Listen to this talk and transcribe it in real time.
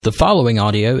The following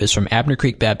audio is from Abner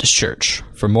Creek Baptist Church.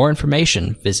 For more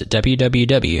information, visit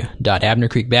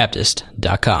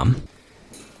www.abnercreekbaptist.com.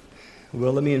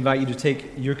 Well, let me invite you to take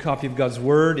your copy of God's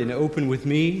Word and open with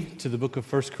me to the book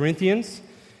of 1 Corinthians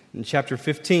in chapter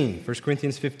 15, 1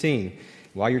 Corinthians 15.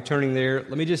 While you're turning there,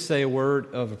 let me just say a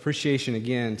word of appreciation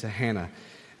again to Hannah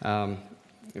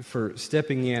for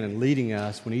stepping in and leading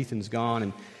us when Ethan's gone.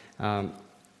 And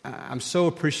I'm so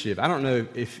appreciative. I don't know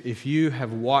if you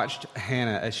have watched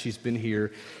Hannah as she's been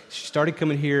here. She started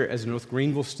coming here as a North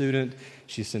Greenville student.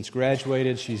 She's since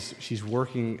graduated. She's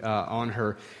working on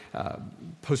her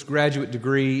postgraduate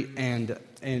degree, and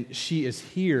she is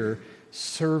here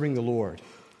serving the Lord.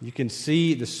 You can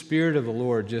see the Spirit of the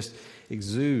Lord just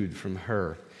exude from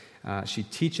her. She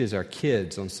teaches our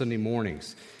kids on Sunday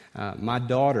mornings. My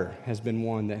daughter has been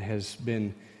one that has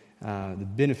been the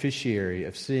beneficiary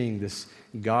of seeing this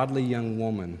godly young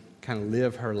woman kind of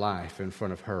live her life in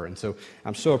front of her. And so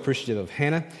I'm so appreciative of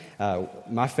Hannah.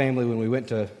 My family, when we went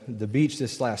to the beach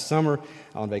this last summer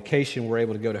on vacation, were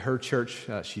able to go to her church.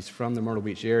 She's from the Myrtle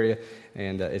Beach area,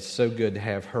 and it's so good to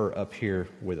have her up here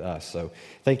with us. So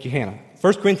thank you, Hannah.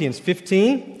 1 Corinthians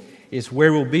 15 is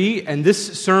where we'll be, and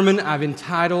this sermon I've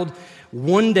entitled,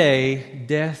 One Day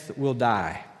Death Will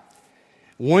Die.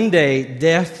 One day,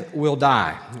 death will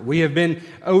die. We have been,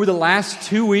 over the last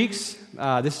 2 weeks,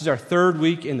 this is our third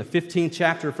week in the 15th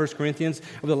chapter of 1 Corinthians.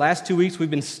 Over the last 2 weeks, we've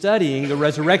been studying the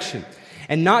resurrection.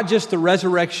 And not just the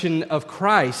resurrection of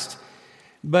Christ,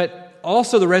 but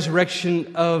also the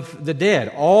resurrection of the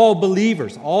dead. All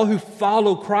believers, all who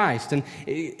follow Christ. And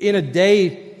in a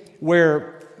day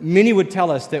where many would tell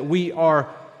us that we are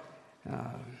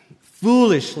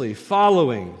foolishly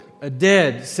following a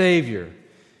dead Savior,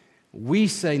 we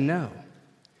say no.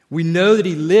 We know that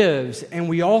He lives, and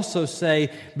we also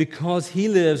say, because He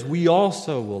lives, we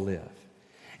also will live.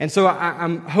 And so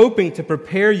I'm hoping to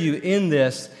prepare you in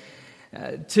this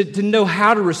to know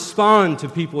how to respond to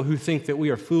people who think that we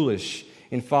are foolish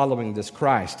in following this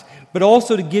Christ, but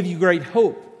also to give you great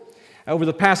hope. Over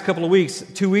the past couple of weeks,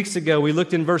 2 weeks ago, we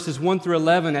looked in verses 1 through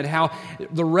 11 at how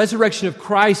the resurrection of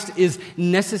Christ is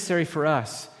necessary for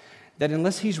us, that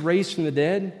unless He's raised from the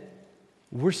dead,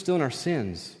 we're still in our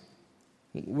sins.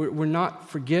 We're not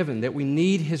forgiven, that we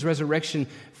need His resurrection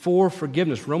for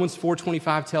forgiveness. Romans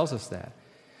 4:25 tells us that.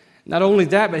 Not only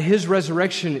that, but His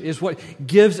resurrection is what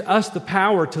gives us the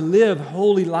power to live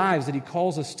holy lives that He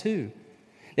calls us to.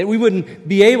 That we wouldn't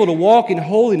be able to walk in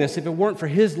holiness if it weren't for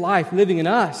His life living in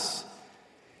us.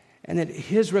 And that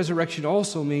His resurrection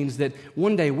also means that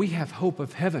one day we have hope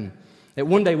of heaven. That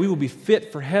one day we will be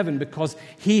fit for heaven because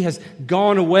He has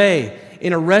gone away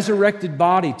in a resurrected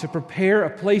body to prepare a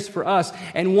place for us.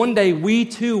 And one day we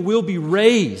too will be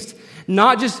raised,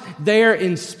 not just there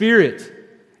in spirit,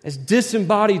 as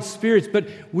disembodied spirits, but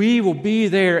we will be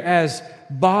there as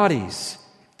bodies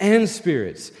and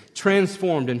spirits,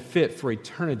 transformed and fit for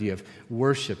eternity of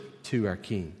worship to our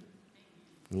King.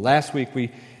 And last week we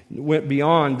went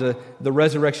beyond the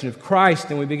resurrection of Christ,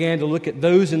 and we began to look at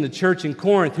those in the church in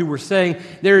Corinth who were saying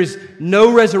there is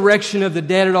no resurrection of the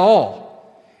dead at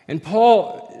all. And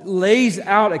Paul lays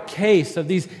out a case of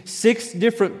these 6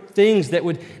 different things that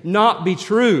would not be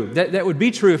true, that would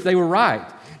be true if they were right.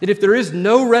 That if there is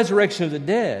no resurrection of the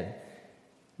dead,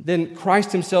 then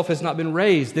Christ Himself has not been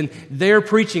raised. Then their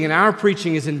preaching and our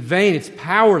preaching is in vain. It's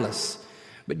powerless.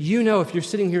 But you know, if you're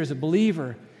sitting here as a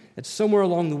believer, that somewhere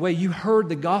along the way you heard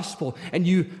the gospel and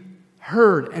you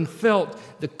heard and felt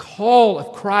the call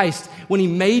of Christ when He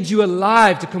made you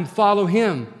alive to come follow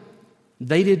Him.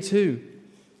 They did too.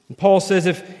 And Paul says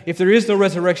if there is no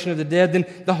resurrection of the dead, then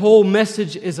the whole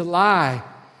message is a lie,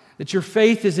 that your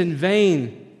faith is in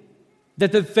vain,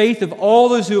 that the faith of all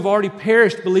those who have already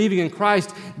perished believing in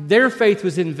Christ, their faith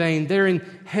was in vain. They're in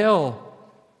hell.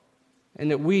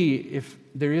 And that we, if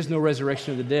there is no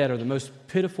resurrection of the dead, are the most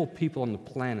pitiful people on the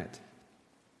planet.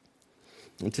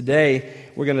 And today,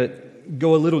 we're going to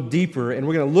go a little deeper, and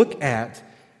we're going to look at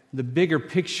the bigger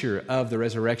picture of the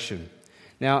resurrection.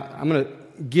 Now, I'm going to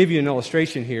give you an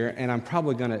illustration here, and I'm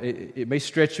probably going to, it may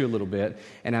stretch you a little bit,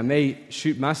 and I may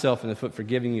shoot myself in the foot for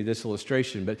giving you this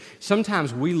illustration, but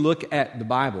sometimes we look at the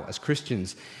Bible as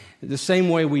Christians the same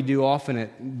way we do often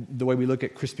at the way we look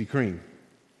at Krispy Kreme.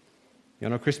 Y'all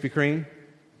know Krispy Kreme?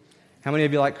 How many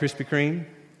of you like Krispy Kreme?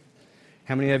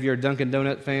 How many of you are Dunkin'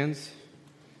 Donut fans?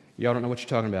 Y'all don't know what you're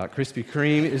talking about. Krispy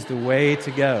Kreme is the way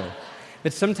to go.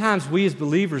 But sometimes we as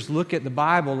believers look at the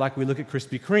Bible like we look at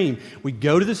Krispy Kreme. We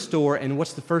go to the store, and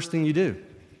what's the first thing you do?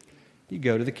 You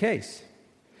go to the case.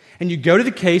 And you go to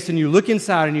the case, and you look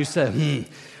inside, and you say,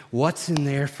 what's in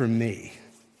there for me?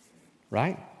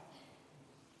 Right?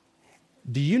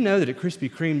 Do you know that at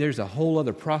Krispy Kreme there's a whole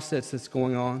other process that's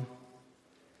going on?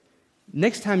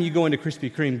 Next time you go into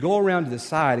Krispy Kreme, go around to the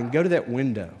side and go to that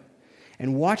window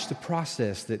and watch the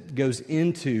process that goes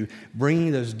into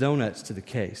bringing those donuts to the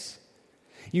case.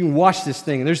 You can watch this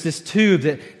thing, and there's this tube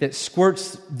that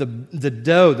squirts the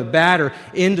dough, the batter,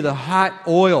 into the hot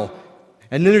oil.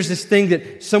 And then there's this thing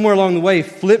that somewhere along the way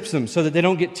flips them so that they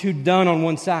don't get too done on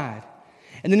one side.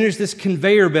 And then there's this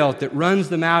conveyor belt that runs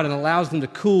them out and allows them to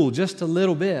cool just a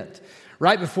little bit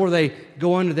right before they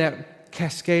go under that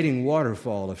cascading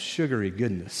waterfall of sugary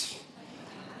goodness.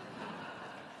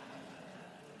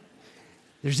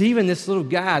 There's even this little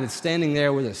guy that's standing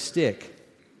there with a stick.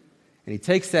 And he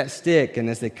takes that stick, and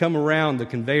as they come around the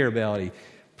conveyor belt, he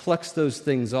plucks those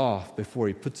things off before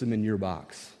he puts them in your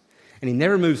box. And he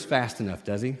never moves fast enough,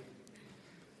 does he?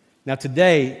 Now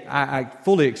today, I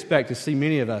fully expect to see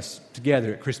many of us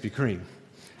together at Krispy Kreme,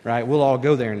 right? We'll all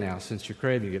go there now since you're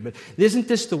craving it. But isn't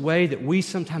this the way that we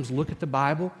sometimes look at the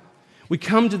Bible? We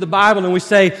come to the Bible and we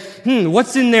say,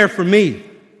 what's in there for me?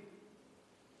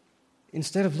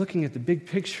 Instead of looking at the big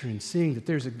picture and seeing that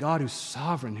there's a God who's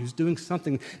sovereign, who's doing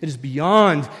something that is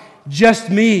beyond just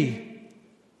me.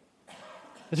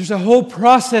 That there's a whole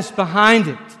process behind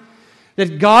it.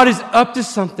 That God is up to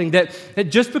something. That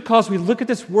just because we look at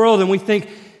this world and we think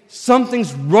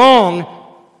something's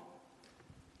wrong,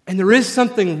 and there is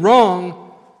something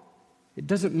wrong, it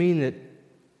doesn't mean that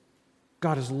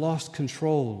God has lost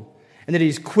control and that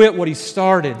He's quit what He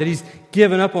started, that He's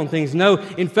given up on things. No,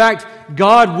 in fact,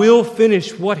 God will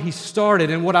finish what He started.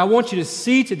 And what I want you to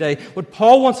see today, what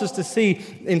Paul wants us to see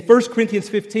in 1 Corinthians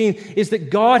 15, is that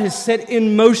God has set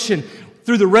in motion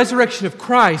through the resurrection of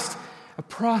Christ a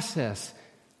process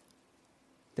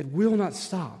that will not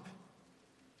stop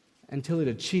until it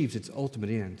achieves its ultimate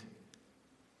end.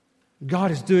 God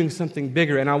is doing something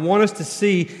bigger, and I want us to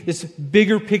see this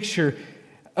bigger picture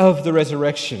of the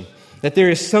resurrection. That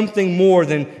there is something more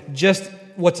than just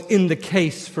what's in the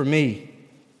case for me.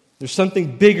 There's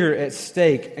something bigger at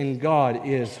stake, and God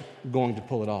is going to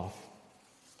pull it off.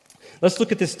 Let's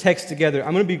look at this text together.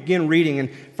 I'm going to begin reading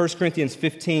in 1 Corinthians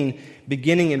 15,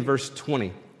 beginning in verse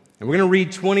 20. And we're going to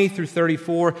read 20 through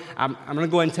 34. I'm going to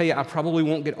go ahead and tell you I probably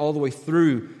won't get all the way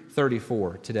through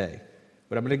 34 today.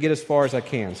 But I'm going to get as far as I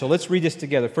can. So let's read this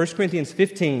together. 1 Corinthians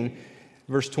 15,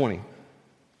 verse 20.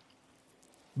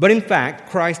 But in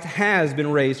fact, Christ has been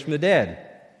raised from the dead,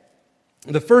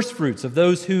 the firstfruits of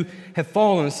those who have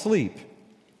fallen asleep.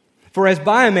 For as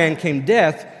by a man came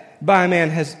death, by a man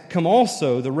has come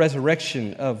also the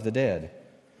resurrection of the dead.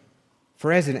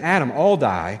 For as in Adam all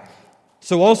die,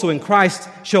 so also in Christ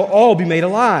shall all be made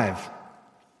alive,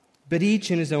 but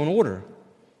each in his own order.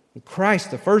 Christ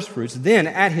the firstfruits, then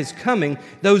at His coming,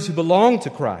 those who belong to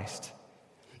Christ.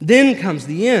 Then comes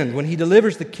the end, when He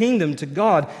delivers the kingdom to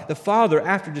God the Father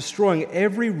after destroying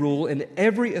every rule and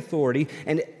every authority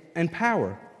and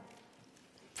power.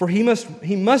 For He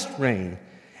must reign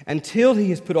until He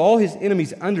has put all His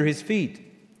enemies under His feet.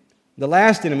 The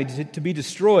last enemy to be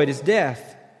destroyed is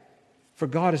death. For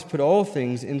God has put all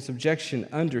things in subjection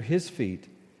under His feet.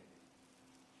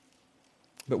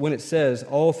 But when it says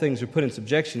all things are put in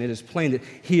subjection, it is plain that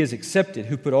He is accepted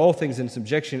who put all things in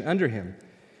subjection under Him.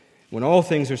 When all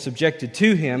things are subjected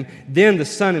to Him, then the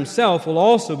Son Himself will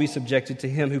also be subjected to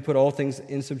Him who put all things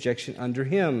in subjection under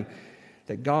Him,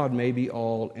 that God may be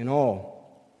all in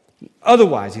all.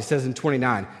 Otherwise, he says in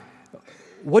 29,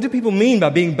 what do people mean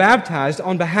by being baptized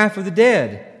on behalf of the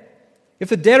dead? If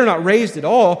the dead are not raised at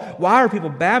all, why are people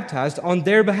baptized on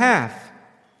their behalf?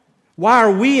 Why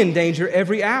are we in danger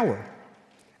every hour?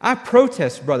 I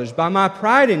protest, brothers, by my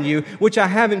pride in you, which I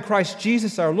have in Christ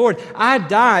Jesus our Lord. I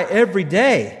die every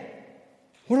day.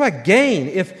 What do I gain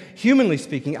if, humanly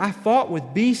speaking, I fought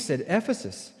with beasts at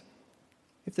Ephesus?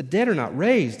 If the dead are not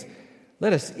raised,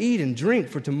 let us eat and drink,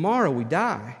 for tomorrow we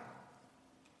die.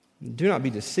 Do not be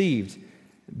deceived.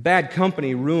 Bad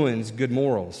company ruins good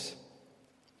morals.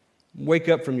 Wake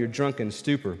up from your drunken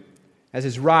stupor, as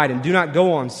is right, and do not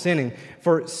go on sinning,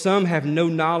 for some have no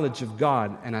knowledge of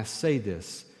God, and I say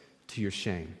this to your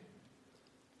shame.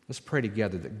 Let's pray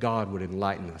together that God would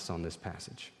enlighten us on this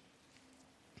passage.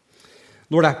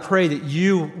 Lord, I pray that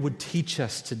You would teach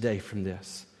us today from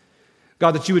this.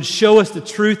 God, that You would show us the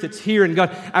truth that's here. And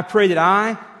God, I pray that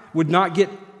I would not get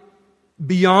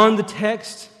beyond the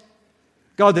text.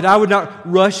 God, that I would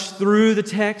not rush through the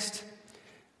text.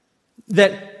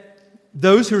 That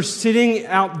those who are sitting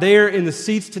out there in the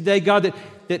seats today, God,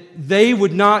 that they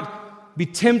would not be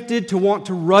tempted to want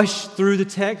to rush through the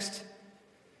text.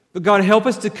 But God, help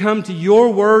us to come to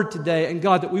Your word today. And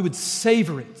God, that we would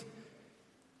savor it.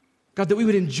 God, that we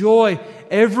would enjoy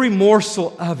every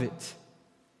morsel of it.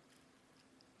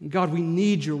 God, we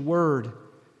need your word.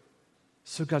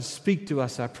 So God, speak to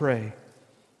us, I pray.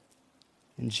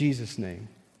 In Jesus' name,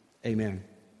 amen.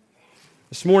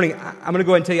 This morning, I'm going to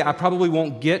go ahead and tell you, I probably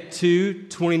won't get to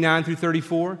 29 through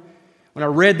 34. When I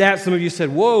read that, some of you said,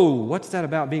 whoa, what's that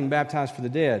about being baptized for the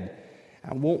dead?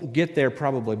 I won't get there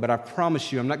probably, but I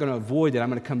promise you I'm not going to avoid it. I'm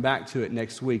going to come back to it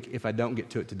next week if I don't get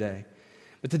to it today.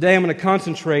 But today I'm going to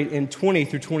concentrate in 20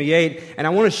 through 28, and I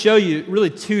want to show you really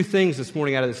two things this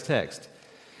morning out of this text.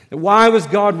 Why was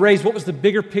God raised? What was the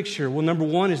bigger picture? Well, number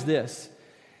one is this.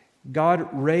 God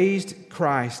raised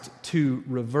Christ to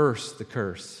reverse the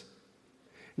curse.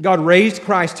 God raised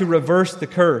Christ to reverse the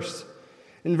curse.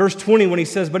 In verse 20, when he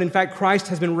says, but in fact Christ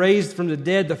has been raised from the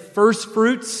dead, the first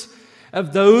fruits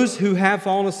of those who have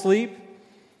fallen asleep.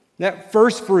 That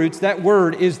first fruits, that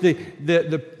word is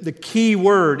the key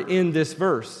word in this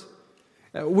verse.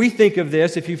 We think of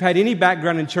this, if you've had any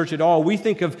background in church at all, we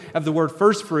think of the word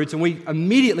first fruits and we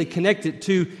immediately connect it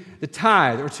to the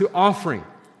tithe or to offering.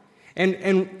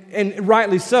 And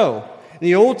rightly so. In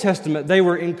the Old Testament, they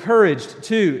were encouraged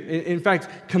to, in fact,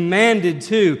 commanded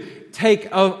to take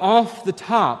off the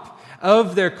top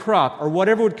of their crop or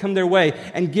whatever would come their way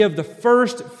and give the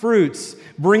first fruits,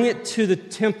 bring it to the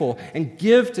temple and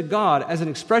give to God as an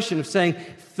expression of saying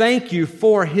thank you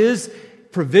for His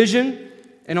provision,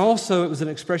 and also it was an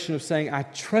expression of saying I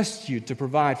trust you to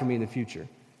provide for me in the future.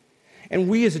 And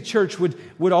we as a church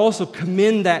would also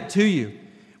commend that to you.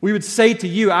 We would say to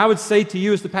you, I would say to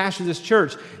you as the pastor of this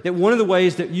church, that one of the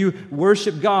ways that you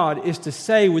worship God is to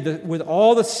say with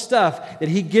all the stuff that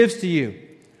He gives to you,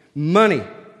 money,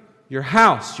 your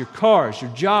house, your cars, your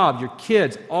job, your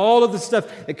kids, all of the stuff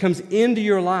that comes into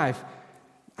your life,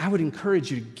 I would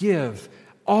encourage you to give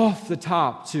off the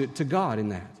top to God in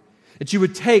that. That you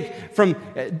would take from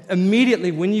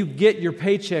immediately when you get your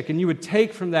paycheck and you would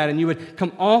take from that and you would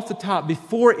come off the top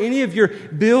before any of your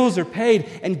bills are paid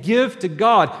and give to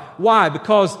God. Why?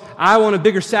 Because I want a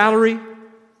bigger salary?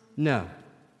 No.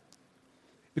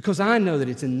 Because I know that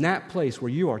it's in that place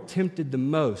where you are tempted the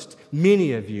most,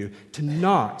 many of you, to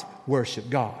not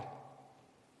worship God.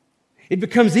 It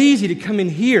becomes easy to come in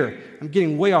here. I'm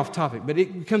getting way off topic, but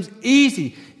it becomes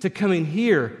easy to come in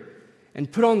here and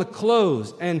put on the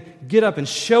clothes and get up and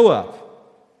show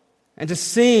up and to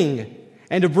sing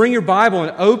and to bring your Bible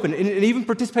and open and even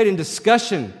participate in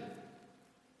discussion.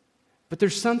 But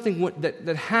there's something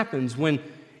that happens when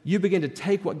you begin to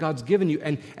take what God's given you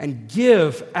and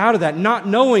give out of that, not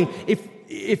knowing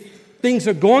if things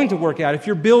are going to work out, if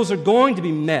your bills are going to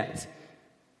be met.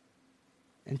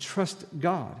 And trust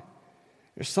God.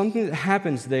 There's something that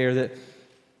happens there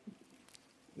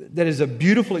that is a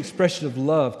beautiful expression of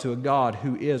love to a God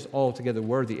who is altogether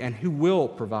worthy and who will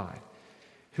provide,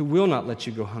 who will not let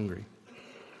you go hungry,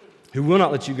 who will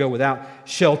not let you go without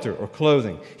shelter or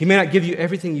clothing. He may not give you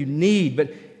everything you need,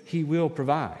 but He will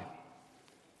provide.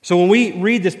 So when we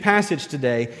read this passage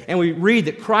today and we read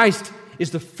that Christ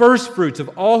is the first fruits of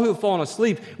all who have fallen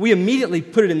asleep, we immediately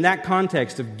put it in that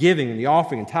context of giving and the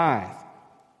offering and tithe.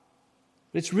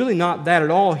 But it's really not that at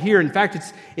all here. In fact,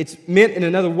 it's meant in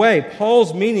another way.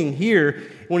 Paul's meaning here,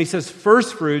 when he says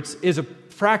first fruits, is a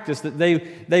practice that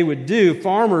they would do.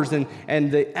 Farmers and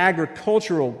the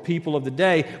agricultural people of the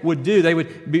day would do. They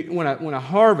would be, when a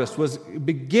harvest was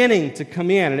beginning to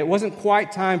come in, and it wasn't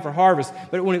quite time for harvest,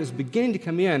 but when it was beginning to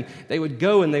come in, they would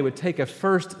go and they would take a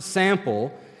first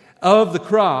sample of the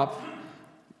crop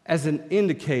as an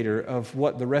indicator of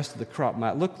what the rest of the crop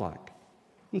might look like.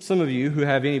 And some of you who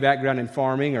have any background in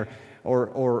farming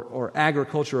or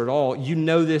agriculture at all, you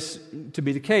know this to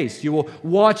be the case. You will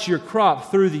watch your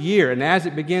crop through the year, and as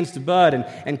it begins to bud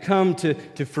and come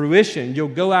to fruition, you'll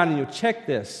go out and you'll check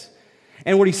this.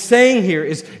 And what he's saying here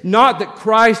is not that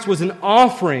Christ was an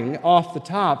offering off the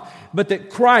top, but that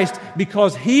Christ,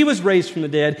 because He was raised from the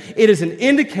dead, it is an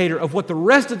indicator of what the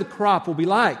rest of the crop will be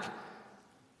like.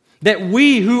 That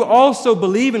we who also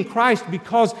believe in Christ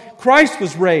because Christ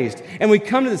was raised, and we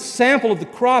come to the sample of the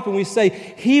crop and we say,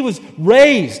 He was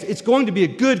raised, it's going to be a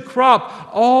good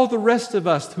crop, all the rest of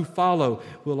us who follow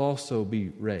will also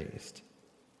be raised.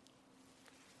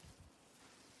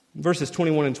 In verses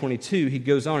 21 and 22, he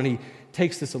goes on and he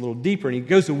takes this a little deeper, and he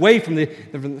goes away from the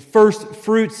first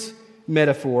fruits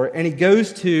metaphor, and he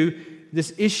goes to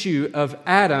this issue of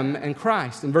Adam and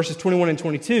Christ. In verses 21 and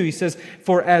 22, he says,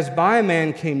 for as by a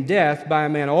man came death, by a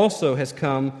man also has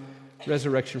come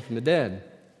resurrection from the dead.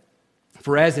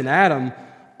 For as in Adam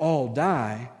all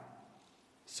die,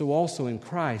 so also in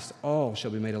Christ all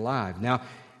shall be made alive. Now,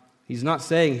 he's not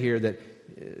saying here that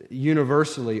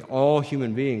universally all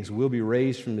human beings will be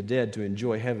raised from the dead to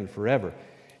enjoy heaven forever.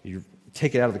 You're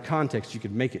take it out of the context, you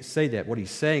could make it say that. What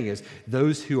he's saying is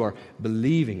those who are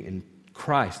believing in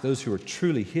Christ, those who are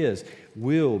truly his,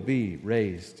 will be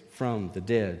raised from the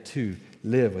dead to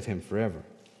live with him forever.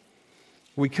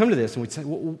 We come to this and we say,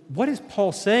 well, what is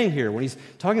Paul saying here when he's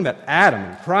talking about Adam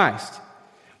and Christ?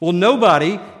 Well,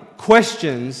 nobody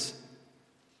questions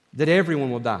that everyone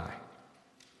will die.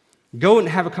 Go and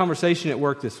have a conversation at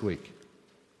work this week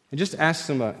and just ask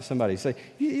somebody, say,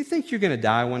 you think you're going to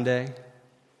die one day?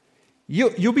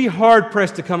 You'll be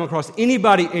hard-pressed to come across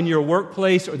anybody in your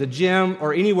workplace or the gym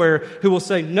or anywhere who will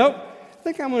say, nope, I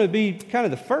think I'm going to be kind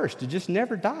of the first to just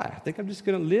never die. I think I'm just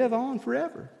going to live on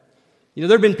forever. You know,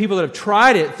 there have been people that have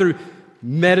tried it through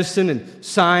medicine and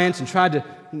science and tried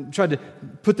to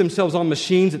put themselves on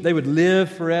machines that they would live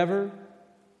forever.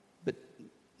 But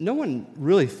no one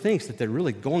really thinks that they're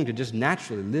really going to just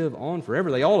naturally live on forever.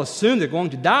 They all assume they're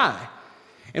going to die.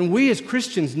 And we as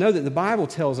Christians know that the Bible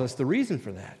tells us the reason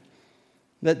for that.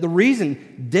 That the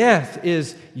reason death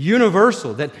is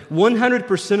universal, that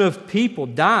 100% of people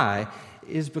die,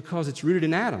 is because it's rooted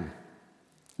in Adam.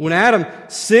 When Adam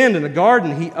sinned in the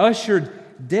garden, he ushered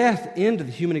death into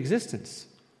the human existence.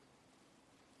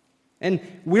 And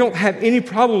we don't have any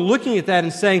problem looking at that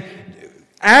and saying,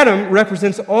 Adam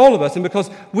represents all of us, and because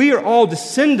we are all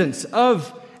descendants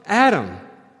of Adam.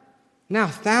 Now,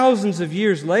 thousands of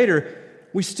years later,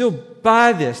 we still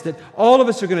buy this, that all of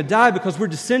us are going to die because we're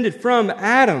descended from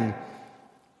Adam.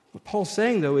 What Paul's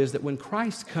saying, though, is that when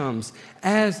Christ comes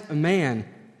as a man,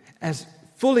 as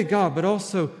fully God, but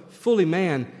also fully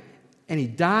man, and he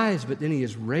dies, but then he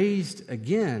is raised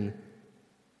again,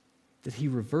 that he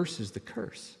reverses the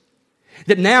curse.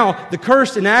 That now the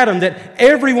curse in Adam, that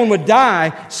everyone would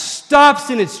die, stops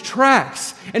in its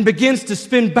tracks and begins to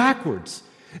spin backwards.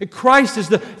 Christ is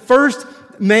the first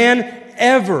man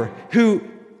ever who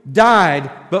died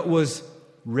but was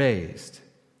raised.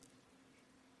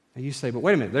 Now you say, but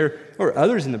wait a minute, there were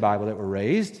others in the Bible that were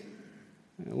raised.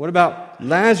 What about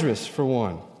Lazarus, for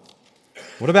one?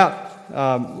 What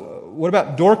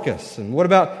about Dorcas? And what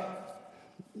about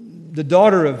the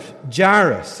daughter of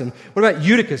Jairus? And what about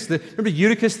Eutychus? Remember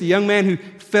Eutychus, the young man who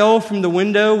fell from the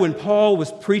window when Paul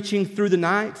was preaching through the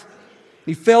night?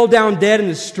 He fell down dead in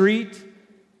the street,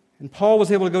 and Paul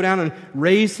was able to go down and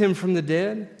raise him from the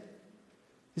dead.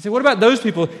 You say, what about those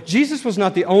people? Jesus was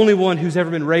not the only one who's ever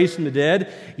been raised from the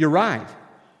dead. You're right.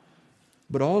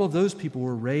 But all of those people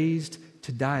were raised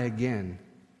to die again.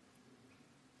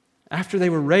 After they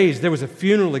were raised, there was a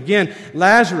funeral again.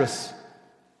 Lazarus,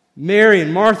 Mary,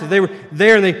 and Martha, they were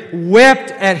there and they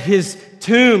wept at his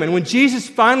tomb. And when Jesus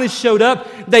finally showed up,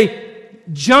 they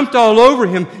jumped all over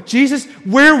him. Jesus,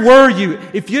 where were you?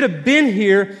 If you'd have been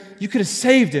here, you could have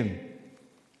saved him.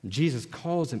 And Jesus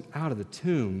calls him out of the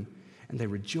tomb, and they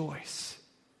rejoice.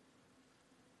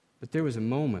 But there was a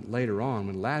moment later on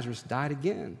when Lazarus died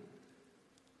again.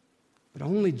 But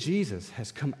only Jesus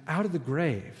has come out of the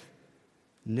grave,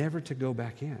 never to go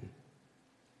back in.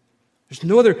 There's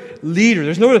no other leader,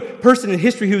 there's no other person in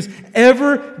history who's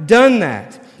ever done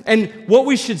that. And what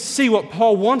we should see, what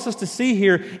Paul wants us to see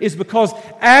here, is because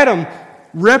Adam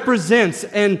represents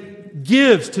and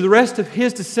gives to the rest of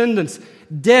his descendants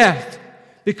death,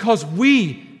 because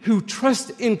we who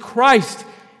trust in Christ,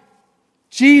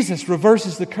 Jesus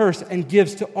reverses the curse and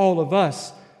gives to all of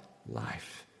us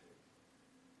life.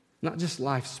 Not just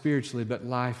life spiritually, but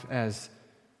life as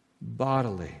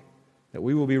bodily, that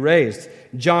we will be raised.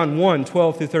 John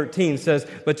 1:12-13 says,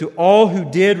 "But to all who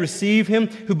did receive him,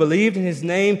 who believed in his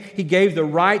name, he gave the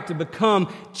right to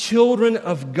become children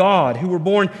of God, who were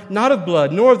born not of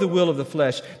blood, nor of the will of the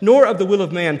flesh, nor of the will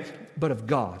of man, but of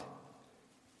God."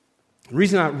 The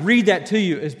reason I read that to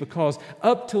you is because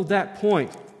up till that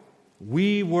point,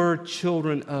 we were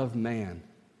children of man.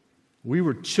 We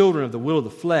were children of the will of the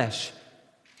flesh.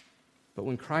 But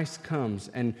when Christ comes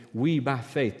and we, by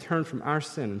faith, turn from our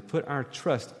sin and put our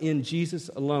trust in Jesus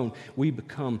alone, we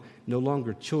become no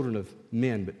longer children of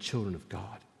men, but children of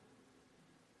God.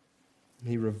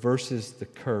 He reverses the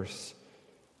curse.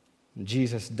 And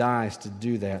Jesus dies to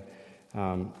do that,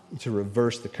 to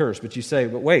reverse the curse. But you say,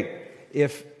 but wait,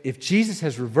 if Jesus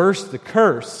has reversed the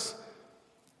curse,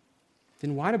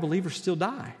 then why do believers still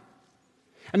die?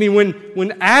 I mean,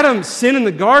 when Adam sinned in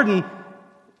the garden,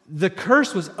 the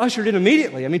curse was ushered in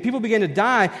immediately. I mean, people began to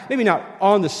die, maybe not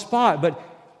on the spot, but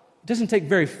it doesn't take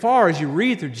very far as you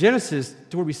read through Genesis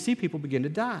to where we see people begin to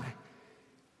die.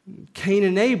 Cain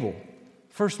and Abel,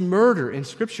 first murder in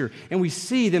Scripture, and we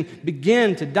see them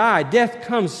begin to die. Death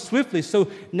comes swiftly. So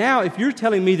now if you're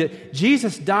telling me that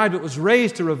Jesus died but was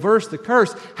raised to reverse the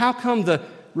curse, how come the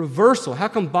reversal, how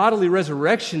come bodily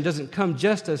resurrection doesn't come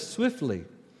just as swiftly?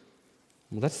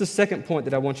 Well, that's the second point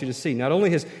that I want you to see. Not only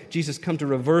has Jesus come to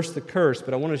reverse the curse,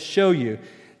 but I want to show you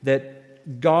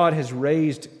that God has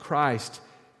raised Christ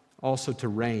also to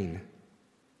reign,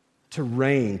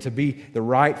 to be the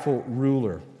rightful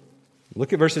ruler.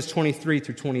 Look at verses 23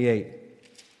 through 28.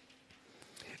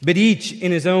 But each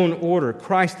in his own order,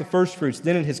 Christ the firstfruits,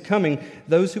 then in his coming,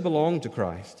 those who belong to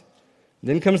Christ.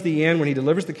 Then comes the end when he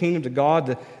delivers the kingdom to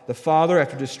God the Father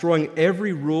after destroying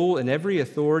every rule and every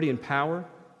authority and power.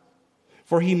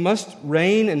 For he must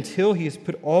reign until he has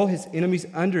put all his enemies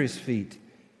under his feet.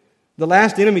 The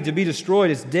last enemy to be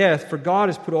destroyed is death, for God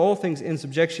has put all things in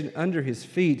subjection under his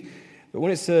feet. But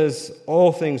when it says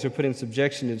all things are put in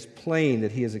subjection, it's plain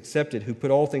that he is accepted who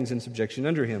put all things in subjection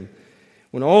under him.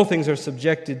 When all things are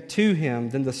subjected to him,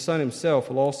 then the Son himself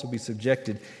will also be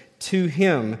subjected to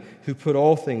him who put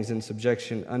all things in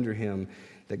subjection under him,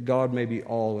 that God may be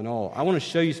all in all. I want to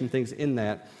show you some things in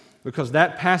that, because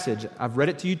that passage, I've read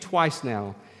it to you twice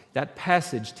now, that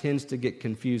passage tends to get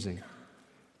confusing.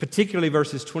 Particularly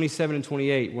verses 27 and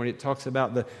 28, when it talks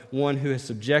about the one who is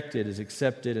subjected is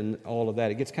accepted and all of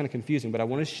that. It gets kind of confusing, but I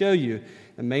want to show you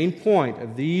the main point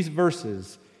of these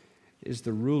verses is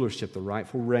the rulership, the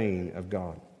rightful reign of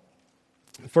God.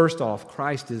 First off,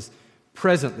 Christ is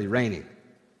presently reigning.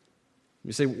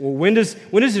 You say, well, when does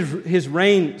his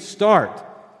reign start?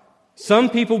 Some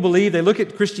people believe, they look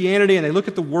at Christianity and they look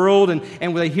at the world, and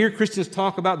when they hear Christians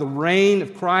talk about the reign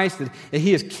of Christ, that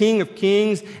he is King of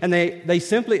Kings, and they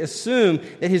simply assume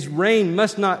that his reign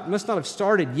must not have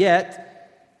started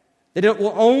yet, that it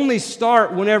will only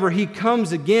start whenever he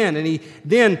comes again and he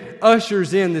then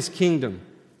ushers in this kingdom.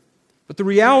 But the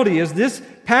reality is, this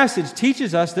passage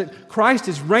teaches us that Christ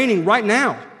is reigning right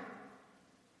now.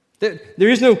 That there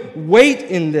is no wait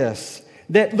in this.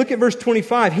 That, look at verse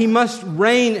 25, he must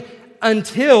reign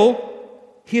until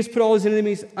he has put all his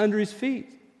enemies under his feet.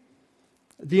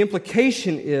 The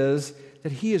implication is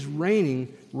that he is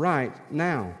reigning right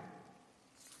now.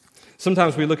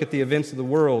 Sometimes we look at the events of the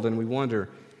world and we wonder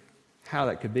how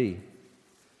that could be.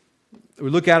 We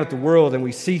look out at the world and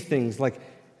we see things like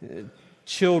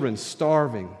children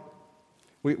starving.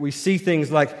 We see things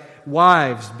like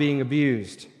wives being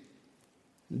abused,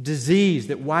 disease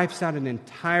that wipes out an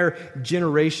entire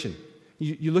generation.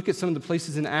 You look at some of the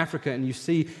places in Africa and you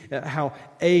see how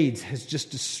AIDS has just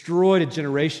destroyed a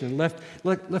generation and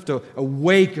left a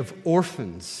wake of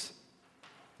orphans.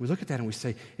 We look at that and we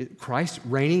say, Christ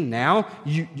reigning now?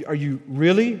 Are you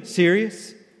really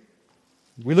serious?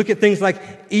 We look at things like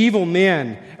evil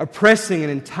men oppressing an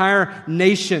entire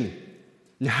nation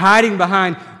and hiding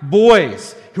behind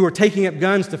boys who are taking up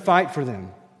guns to fight for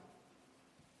them.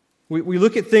 We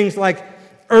look at things like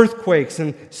earthquakes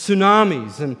and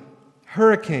tsunamis and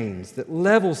hurricanes that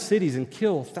level cities and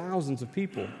kill thousands of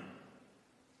people.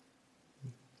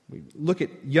 We look at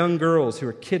young girls who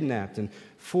are kidnapped and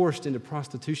forced into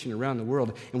prostitution around the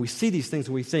world, and we see these things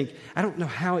and we think, I don't know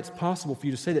how it's possible for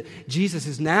you to say that Jesus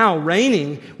is now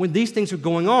reigning when these things are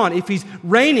going on. If he's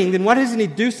reigning, then why doesn't he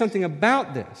do something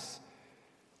about this?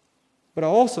 But I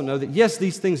also know that, yes,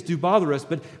 these things do bother us,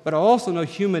 but I also know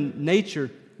human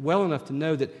nature well enough to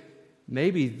know that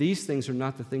maybe these things are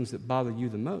not the things that bother you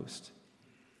the most.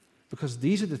 Because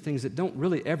these are the things that don't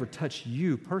really ever touch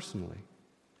you personally.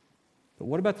 But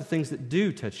what about the things that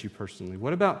do touch you personally?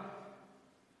 What about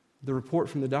the report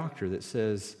from the doctor that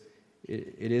says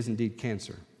it is indeed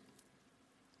cancer?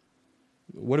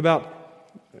 What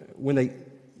about when they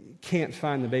can't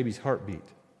find the baby's heartbeat?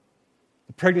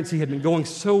 The pregnancy had been going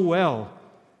so well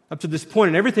up to this point,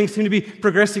 and everything seemed to be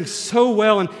progressing so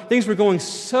well, and things were going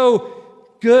so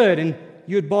good, and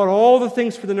you had bought all the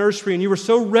things for the nursery, and you were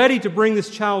so ready to bring this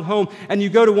child home, and you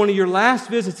go to one of your last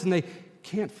visits, and they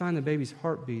can't find the baby's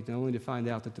heartbeat, and only to find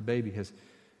out that the baby has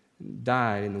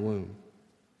died in the womb.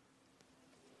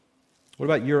 What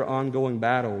about your ongoing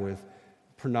battle with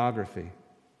pornography?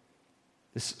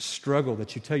 This struggle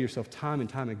that you tell yourself time and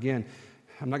time again,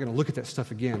 I'm not going to look at that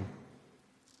stuff again.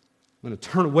 I'm going to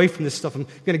turn away from this stuff. I'm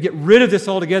going to get rid of this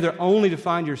altogether, only to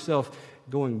find yourself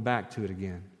going back to it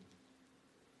again.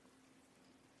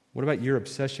 What about your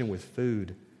obsession with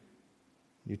food?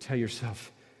 You tell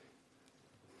yourself,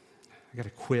 I got to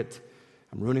quit.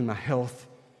 I'm ruining my health.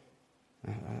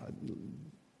 I'm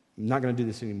not going to do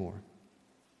this anymore.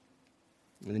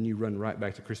 And then you run right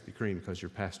back to Krispy Kreme because your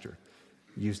pastor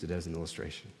used it as an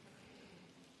illustration.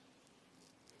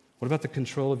 What about the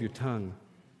control of your tongue?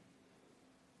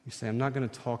 You say, I'm not going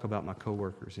to talk about my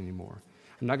coworkers anymore.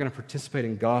 I'm not going to participate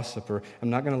in gossip, or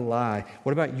I'm not going to lie.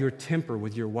 What about your temper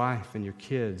with your wife and your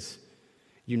kids?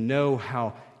 You know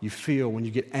how you feel when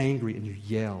you get angry and you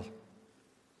yell.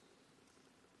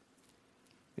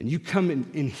 and you come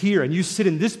in here and you sit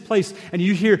in this place and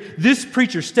you hear this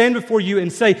preacher stand before you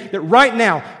and say that right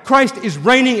now Christ is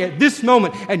reigning at this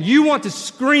moment, and you want to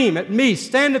scream at me,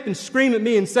 stand up and scream at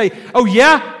me and say, oh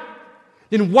yeah?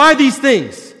 Then why these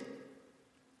things?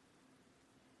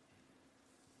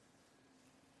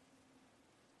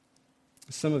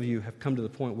 Some of you have come to the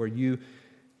point where you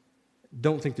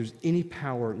don't think there's any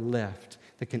power left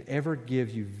that can ever give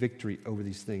you victory over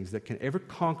these things, that can ever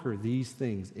conquer these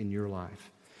things in your life.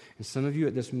 And some of you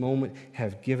at this moment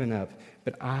have given up,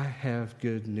 but I have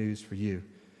good news for you.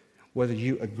 Whether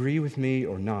you agree with me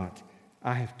or not,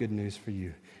 I have good news for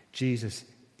you. Jesus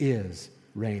is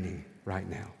reigning right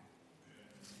now.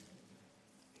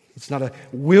 It's not a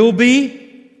will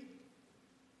be,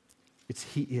 it's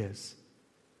He is.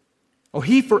 Oh,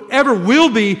 He forever will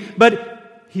be,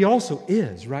 but He also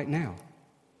is right now.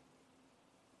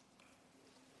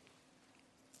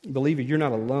 Believer, you're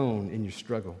not alone in your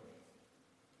struggle.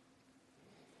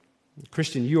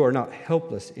 Christian, you are not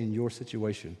helpless in your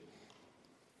situation.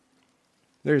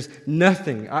 There's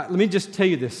nothing, let me just tell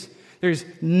you this, there's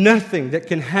nothing that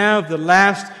can have the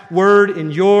last word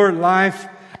in your life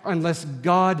unless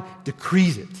God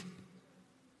decrees it.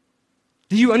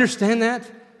 Do you understand that?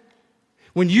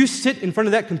 When you sit in front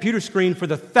of that computer screen for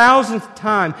the 1,000th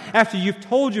time after you've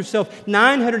told yourself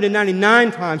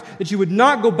 999 times that you would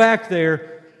not go back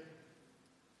there,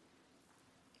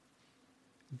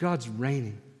 God's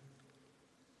reigning.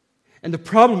 And the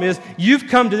problem is, you've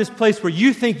come to this place where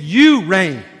you think you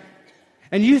reign.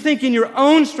 And you think in your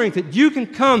own strength that you can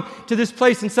come to this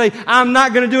place and say, I'm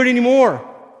not going to do it anymore.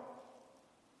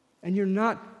 And you're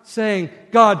not saying,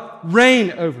 God,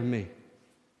 reign over me.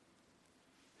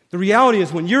 The reality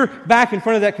is, when you're back in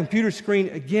front of that computer screen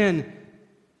again,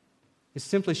 it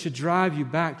simply should drive you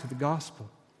back to the gospel.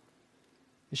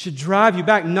 It should drive you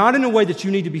back, not in a way that you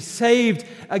need to be saved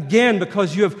again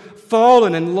because you have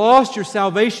fallen and lost your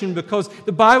salvation, because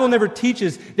the Bible never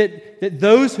teaches that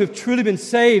those who have truly been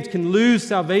saved can lose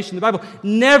salvation. The Bible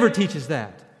never teaches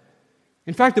that.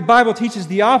 In fact, the Bible teaches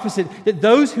the opposite, that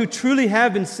those who truly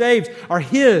have been saved are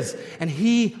His, and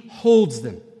He holds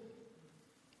them.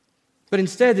 But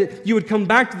instead, that you would come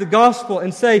back to the gospel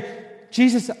and say,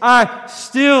 Jesus, I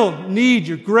still need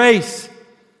your grace.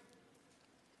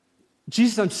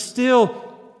 Jesus, I'm still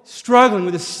struggling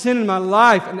with this sin in my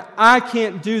life, and I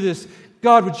can't do this.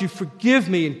 God, would you forgive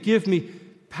me and give me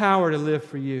power to live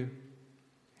for you?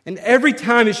 And every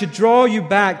time it should draw you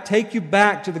back, take you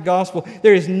back to the gospel.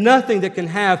 There is nothing that can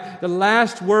have the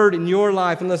last word in your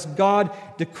life unless God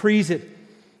decrees it.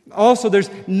 Also, there's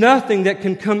nothing that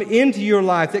can come into your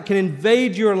life, that can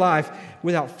invade your life,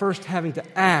 without first having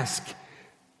to ask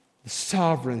the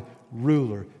sovereign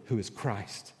ruler who is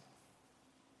Christ.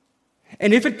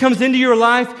 And if it comes into your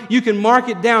life, you can mark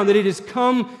it down that it has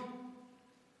come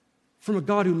from a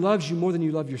God who loves you more than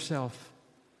you love yourself,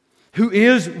 who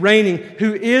is reigning,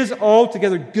 who is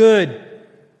altogether good,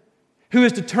 who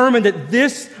is determined that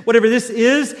this, whatever this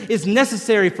is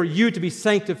necessary for you to be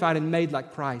sanctified and made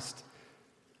like Christ.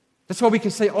 That's why we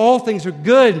can say all things are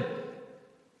good.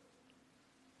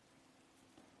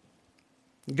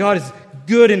 God is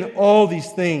good in all these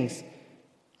things.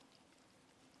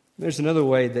 There's another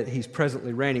way that He's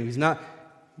presently reigning. He's not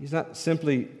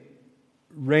simply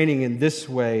reigning in this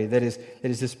way that is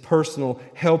this personal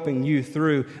helping you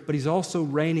through, but He's also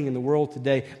reigning in the world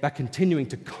today by continuing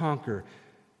to conquer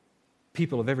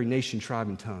people of every nation, tribe,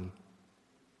 and tongue.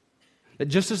 That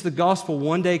just as the gospel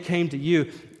one day came to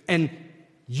you and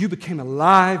you became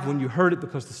alive when you heard it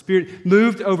because the Spirit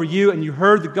moved over you and you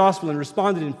heard the gospel and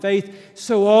responded in faith,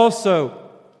 so also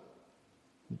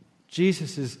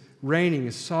Jesus is reigning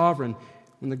as sovereign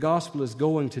when the gospel is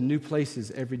going to new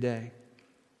places every day.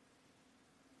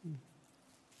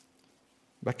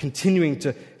 By continuing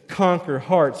to conquer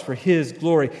hearts for His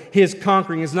glory. His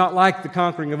conquering is not like the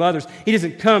conquering of others. He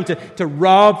doesn't come to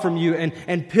rob from you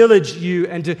and pillage you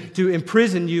and to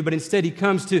imprison you, but instead He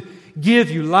comes to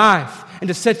give you life and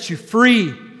to set you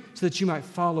free so that you might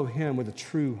follow Him with a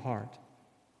true heart.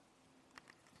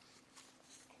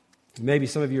 Maybe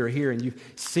some of you are here and you've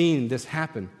seen this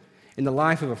happen in the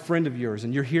life of a friend of yours,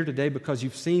 and you're here today because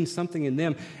you've seen something in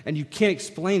them and you can't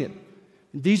explain it.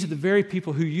 These are the very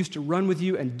people who used to run with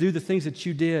you and do the things that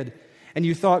you did. And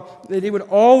you thought that it would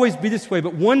always be this way.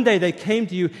 But one day they came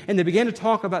to you and they began to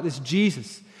talk about this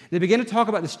Jesus. They began to talk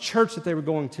about this church that they were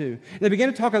going to. And they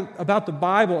began to talk about the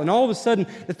Bible. And all of a sudden,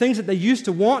 the things that they used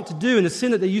to want to do and the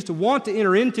sin that they used to want to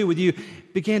enter into with you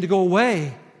began to go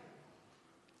away.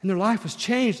 And their life was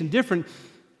changed and different.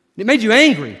 It made you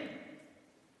angry.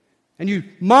 And you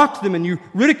mocked them and you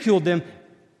ridiculed them.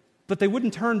 But they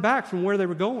wouldn't turn back from where they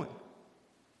were going.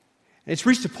 It's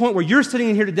reached a point where you're sitting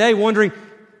in here today wondering,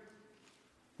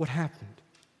 what happened?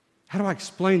 How do I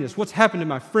explain this? What's happened to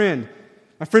my friend?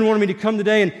 My friend wanted me to come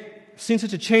today, and I've seen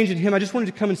such a change in him. I just wanted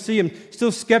to come and see him.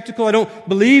 Still skeptical. I don't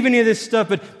believe any of this stuff,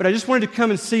 but I just wanted to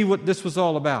come and see what this was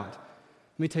all about.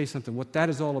 Let me tell you something. What that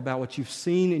is all about, what you've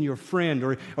seen in your friend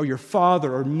or your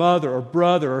father or mother or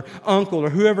brother or uncle or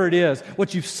whoever it is,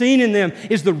 what you've seen in them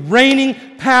is the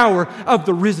reigning power of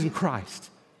the risen Christ,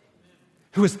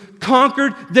 who has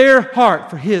conquered their heart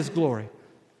for His glory.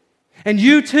 And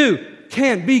you too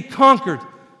can be conquered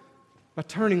by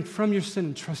turning from your sin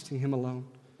and trusting Him alone.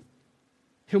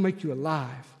 He'll make you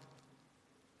alive.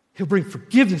 He'll bring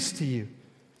forgiveness to you.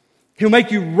 He'll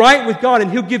make you right with God,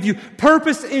 and He'll give you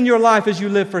purpose in your life as you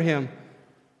live for Him.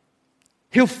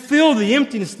 He'll fill the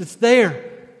emptiness that's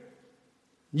there.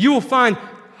 You will find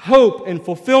hope and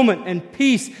fulfillment and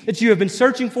peace that you have been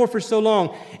searching for so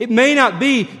long. It may not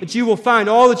be that you will find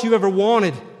all that you ever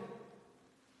wanted,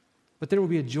 but there will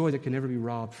be a joy that can never be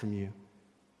robbed from you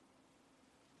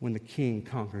when the King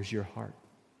conquers your heart.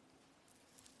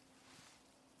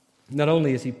 Not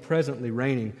only is He presently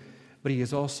reigning, but He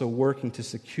is also working to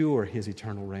secure His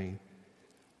eternal reign.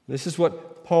 This is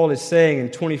what Paul is saying in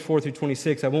 24 through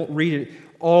 26. I won't read it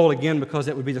all again because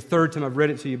that would be the third time I've read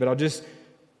it to you, but I'll just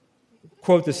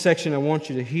quote the section I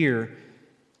want you to hear.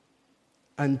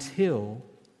 Until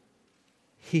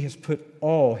He has put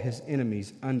all His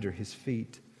enemies under His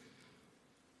feet.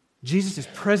 Jesus is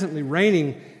presently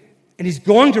reigning, and He's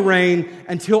going to reign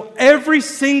until every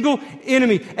single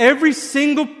enemy, every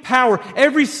single power,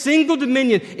 every single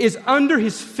dominion is under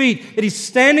His feet, that He's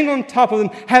standing on top of them,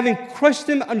 having crushed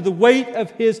them under the weight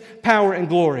of His power and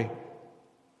glory.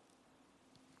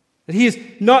 That He is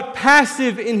not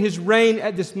passive in His reign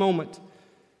at this moment.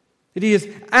 That He is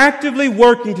actively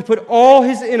working to put all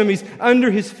His enemies under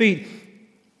His feet.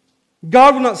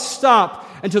 God will not stop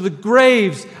until the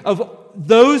graves of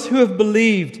those who have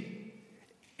believed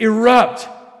erupt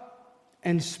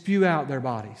and spew out their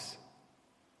bodies.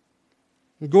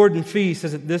 Gordon Fee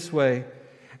says it this way: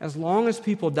 as long as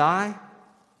people die,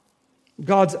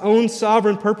 God's own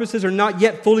sovereign purposes are not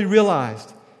yet fully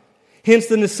realized. Hence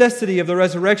the necessity of the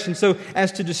resurrection, so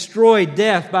as to destroy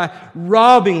death by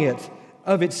robbing it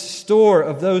of its store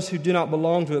of those who do not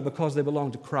belong to it because they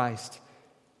belong to Christ.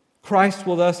 Christ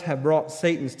will thus have brought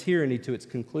Satan's tyranny to its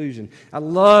conclusion. I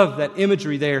love that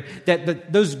imagery there,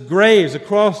 that those graves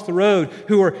across the road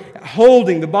who are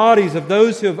holding the bodies of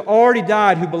those who have already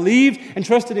died, who believed and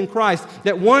trusted in Christ,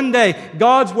 that one day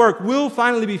God's work will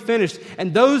finally be finished,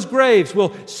 and those graves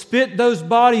will spit those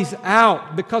bodies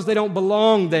out because they don't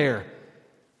belong there.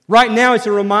 Right now, it's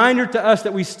a reminder to us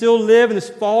that we still live in this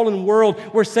fallen world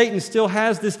where Satan still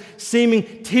has this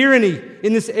seeming tyranny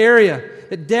in this area,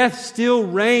 that death still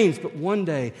reigns, but one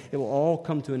day it will all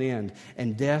come to an end,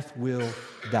 and death will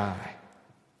die.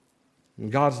 And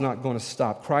God's not going to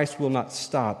stop. Christ will not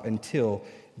stop until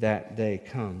that day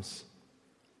comes.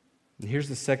 And here's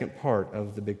the second part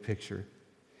of the big picture.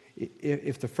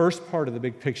 If the first part of the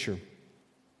big picture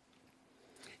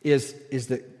is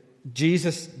that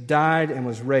Jesus died and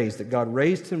was raised, that God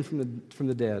raised Him from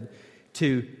the dead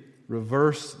to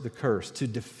reverse the curse, to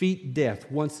defeat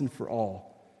death once and for all.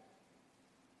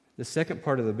 The second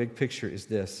part of the big picture is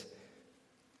this: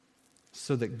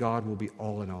 so that God will be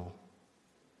all in all.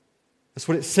 That's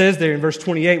what it says there in verse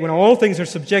 28. When all things are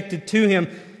subjected to Him,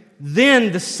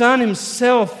 then the Son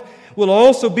Himself will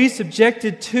also be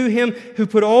subjected to Him who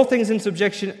put all things in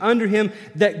subjection under Him,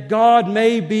 that God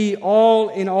may be all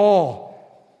in all.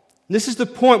 This is the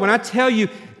point when I tell you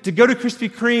to go to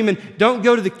Krispy Kreme and don't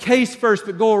go to the case first,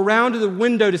 but go around to the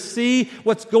window to see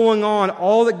what's going on,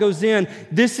 all that goes in.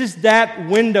 This is that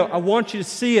window. I want you to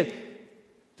see it.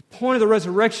 The point of the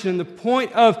resurrection and the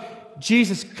point of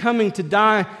Jesus coming to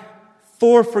die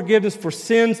for forgiveness for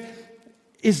sins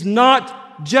is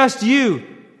not just you.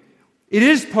 It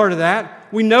is part of that.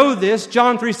 We know this.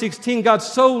 John 3:16, God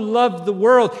so loved the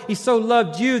world, He so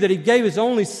loved you that He gave His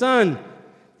only Son,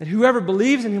 that whoever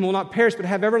believes in Him will not perish but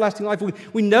have everlasting life.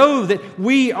 We know that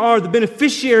we are the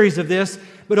beneficiaries of this,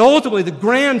 but ultimately the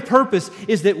grand purpose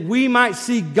is that we might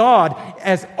see God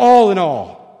as all in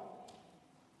all.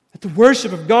 That the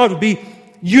worship of God would be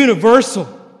universal.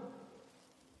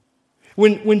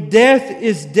 When death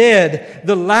is dead,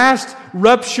 the last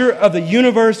rupture of the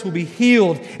universe will be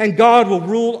healed, and God will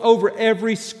rule over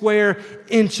every square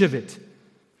inch of it.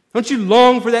 Don't you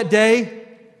long for that day?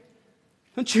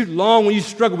 Don't you long when you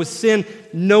struggle with sin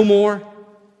no more?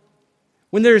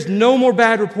 When there's no more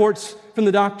bad reports from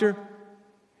the doctor?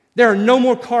 There are no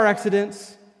more car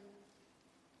accidents?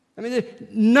 I mean,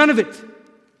 none of it.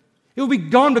 It will be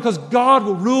gone because God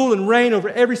will rule and reign over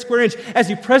every square inch. As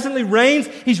He presently reigns,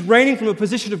 He's reigning from a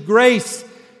position of grace,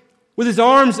 with His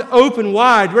arms open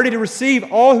wide, ready to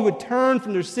receive all who would turn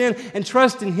from their sin and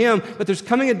trust in Him. But there's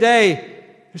coming a day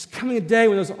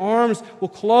when those arms will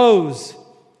close,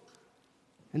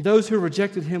 and those who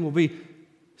rejected Him will be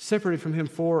separated from Him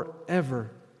forever.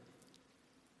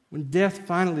 When death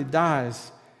finally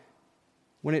dies,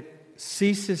 when it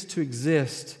ceases to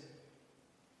exist,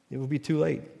 it will be too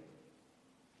late.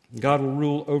 God will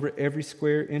rule over every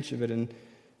square inch of it, and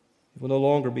it will no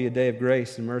longer be a day of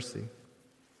grace and mercy.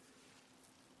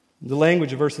 The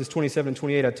language of verses 27 and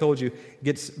 28, I told you,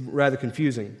 gets rather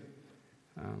confusing.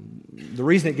 The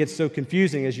reason it gets so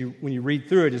confusing when you read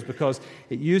through it is because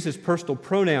it uses personal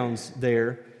pronouns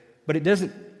there, but it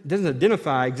doesn't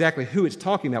identify exactly who it's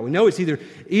talking about. We know it's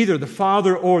either the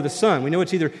Father or the Son. We know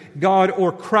it's either God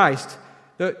or Christ.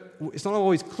 It's not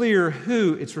always clear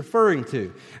who it's referring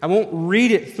to. I won't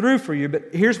read it through for you, but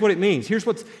here's what it means. Here's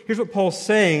what Paul's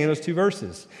saying in those two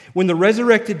verses. When the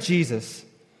resurrected Jesus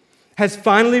has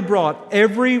finally brought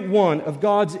every one of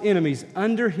God's enemies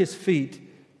under His feet,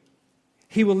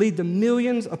 He will lead the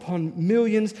millions upon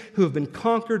millions who have been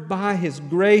conquered by His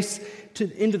grace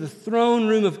into the throne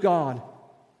room of God.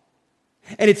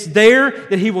 And it's there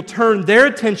that He will turn their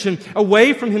attention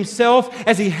away from Himself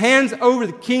as He hands over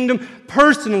the kingdom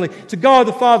personally to God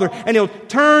the Father. And He'll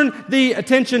turn the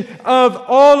attention of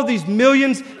all of these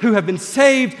millions who have been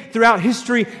saved throughout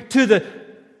history to the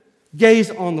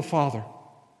gaze on the Father.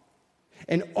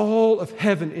 And all of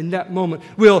heaven in that moment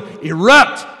will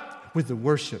erupt with the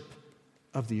worship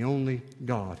of the only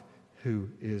God who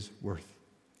is worth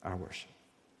our worship.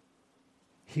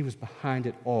 He was behind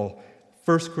it all.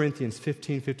 1 Corinthians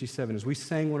 15:57, as we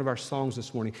sang one of our songs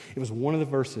this morning, it was one of the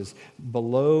verses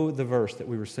below the verse that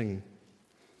we were singing.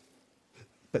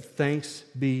 But thanks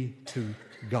be to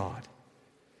God.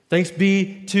 Thanks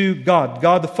be to God,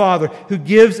 God the Father, who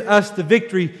gives us the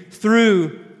victory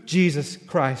through Jesus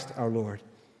Christ our Lord.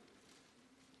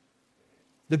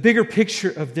 The bigger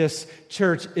picture of this,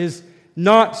 church, is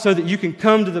not so that you can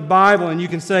come to the Bible and you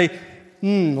can say,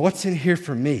 what's in here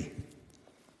for me?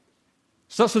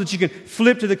 It's not so that you can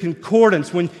flip to the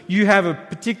concordance when you have a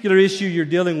particular issue you're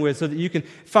dealing with so that you can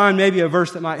find maybe a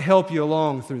verse that might help you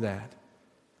along through that.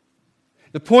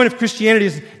 The point of Christianity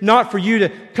is not for you to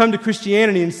come to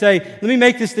Christianity and say, let me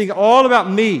make this thing all about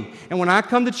me. And when I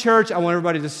come to church, I want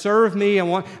everybody to serve me. I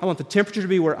want the temperature to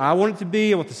be where I want it to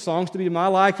be. I want the songs to be to my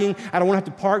liking. I don't want to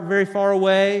have to park very far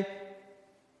away.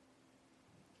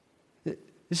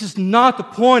 This is not the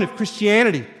point of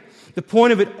Christianity. The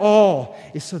point of it all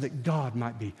is so that God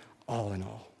might be all in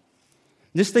all.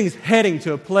 This thing is heading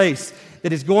to a place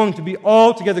that is going to be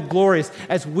altogether glorious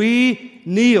as we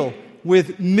kneel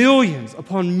with millions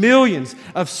upon millions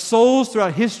of souls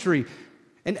throughout history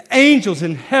and angels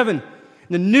in heaven,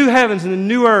 the new heavens and the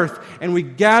new earth, and we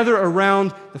gather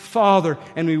around the Father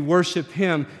and we worship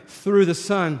Him through the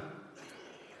Son.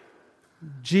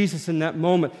 Jesus in that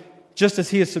moment, just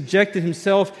as He has subjected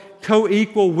Himself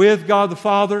co-equal with God the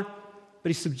Father, but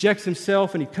He subjects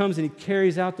Himself and He comes and He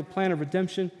carries out the plan of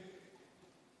redemption,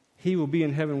 He will be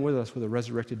in heaven with us with a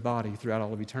resurrected body throughout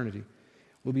all of eternity.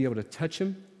 We'll be able to touch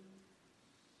Him.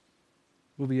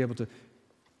 We'll be able to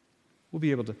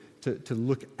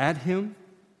look at Him.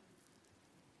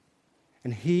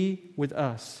 And He, with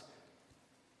us,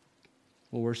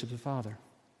 will worship the Father.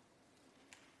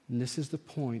 And this is the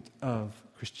point of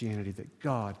Christianity, that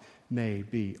God may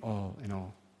be all in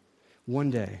all. One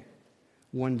day,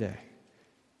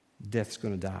 death's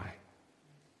going to die.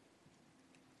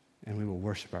 And we will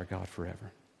worship our God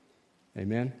forever.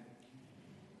 Amen?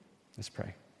 Let's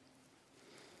pray.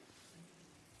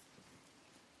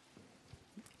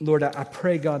 Lord, I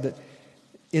pray, God, that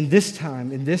in this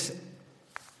time, in this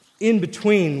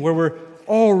in-between where we're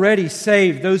already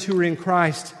saved, those who are in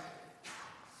Christ,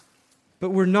 but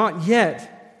we're not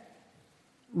yet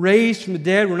raised from the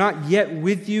dead, we're not yet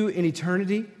with you in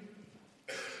eternity,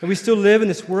 and we still live in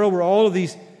this world where all of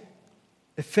these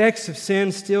effects of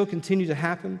sin still continue to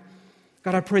happen.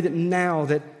 God, I pray that now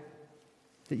that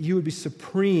you would be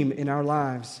supreme in our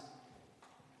lives.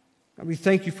 God, we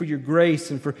thank you for your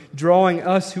grace and for drawing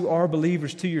us who are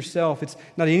believers to yourself. It's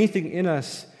not anything in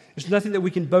us. There's nothing that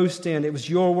we can boast in. It was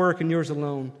your work and yours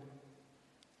alone.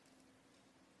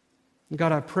 And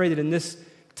God, I pray that in this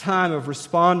time of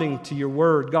responding to your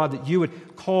word, God, that you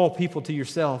would call people to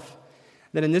yourself.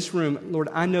 That in this room, Lord,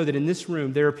 I know that in this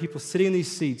room there are people sitting in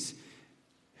these seats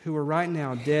who are right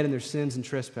now dead in their sins and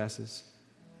trespasses.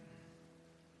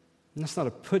 And that's not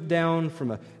a put down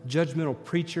from a judgmental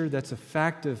preacher. That's a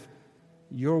fact of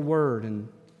your word. And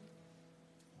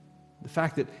the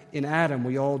fact that in Adam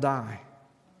we all die.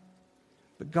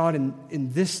 But God,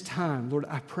 in this time, Lord,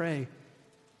 I pray,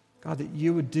 God, that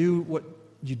you would do what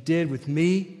you did with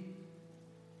me,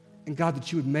 and God,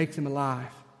 that you would make them alive.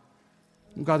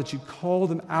 And God, that you call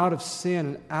them out of sin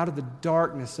and out of the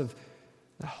darkness of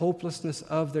the hopelessness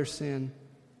of their sin.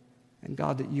 And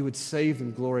God, that you would save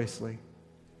them gloriously.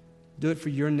 Do it for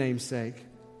your name's sake.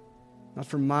 Not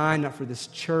for mine, not for this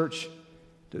church.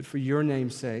 Do it for your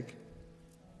name's sake.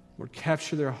 Lord,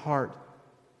 capture their heart.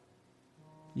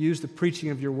 Use the preaching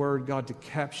of your word, God, to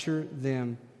capture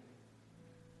them.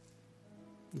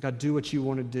 God, do what you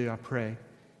want to do, I pray.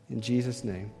 In Jesus'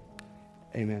 name,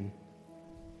 amen.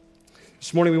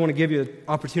 This morning we want to give you an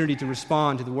opportunity to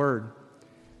respond to the word.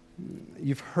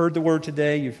 You've heard the word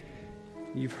today.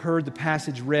 You've heard the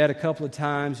passage read a couple of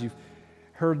times. You've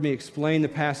heard me explain the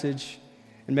passage.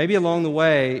 And maybe along the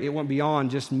way, it went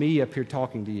beyond just me up here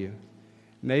talking to you.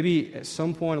 Maybe at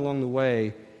some point along the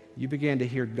way, you began to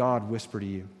hear God whisper to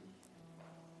you.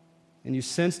 And you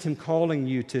sensed Him calling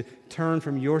you to turn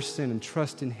from your sin and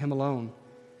trust in Him alone.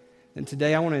 And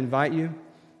today I want to invite you,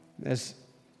 as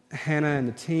Hannah and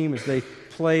the team, as they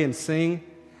play and sing,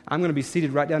 I'm going to be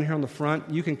seated right down here on the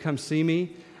front. You can come see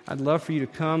me. I'd love for you to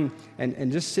come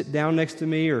and just sit down next to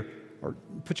me or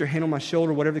put your hand on my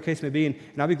shoulder, whatever the case may be, and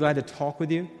I'll be glad to talk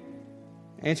with you,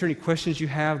 answer any questions you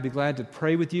have, I'll be glad to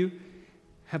pray with you,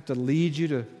 help to lead you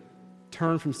to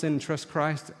turn from sin and trust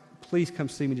Christ. Please come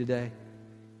see me today.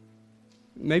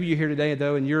 Maybe you're here today,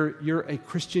 though, and you're a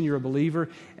Christian, you're a believer,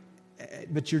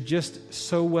 but you're just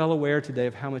so well aware today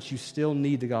of how much you still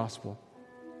need the gospel.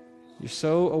 You're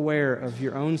so aware of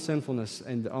your own sinfulness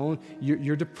and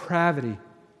your depravity,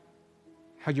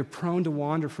 how you're prone to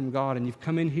wander from God, and you've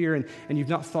come in here and you've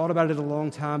not thought about it a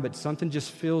long time, but something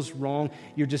just feels wrong.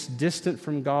 You're just distant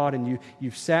from God, and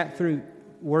you've sat through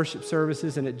worship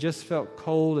services and it just felt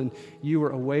cold and you were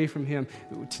away from Him.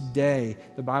 Today,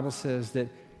 the Bible says that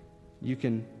you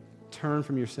can turn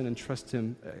from your sin and trust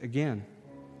Him again.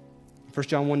 1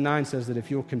 John 1:9 says that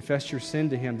if you'll confess your sin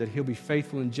to Him, that He'll be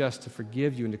faithful and just to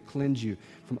forgive you and to cleanse you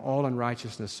from all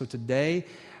unrighteousness. So today,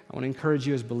 I want to encourage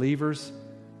you as believers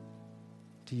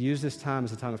to use this time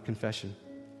as a time of confession.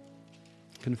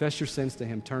 Confess your sins to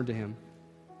Him, turn to Him.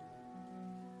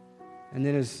 And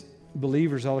then as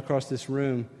believers all across this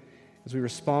room, as we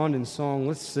respond in song,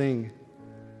 let's sing.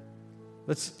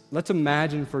 Let's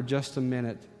imagine for just a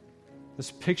minute.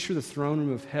 Let's picture the throne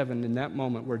room of heaven in that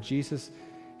moment where Jesus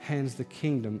hands the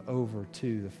kingdom over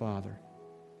to the Father.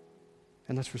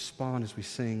 And let's respond as we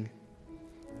sing.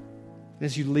 And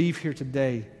as you leave here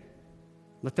today,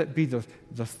 let that be the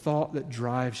thought that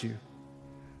drives you.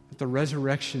 That the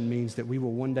resurrection means that we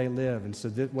will one day live. And so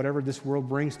that whatever this world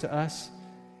brings to us,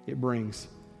 it brings.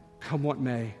 Come what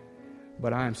may,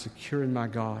 but I am secure in my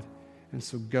God, and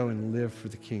so go and live for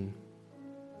the King.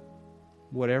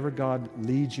 Whatever God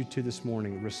leads you to this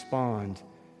morning, respond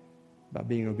by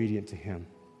being obedient to Him.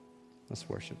 Let's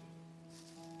worship.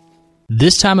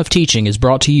 This time of teaching is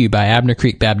brought to you by Abner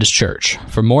Creek Baptist Church.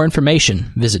 For more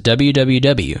information, visit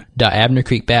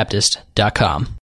www.abnercreekbaptist.com.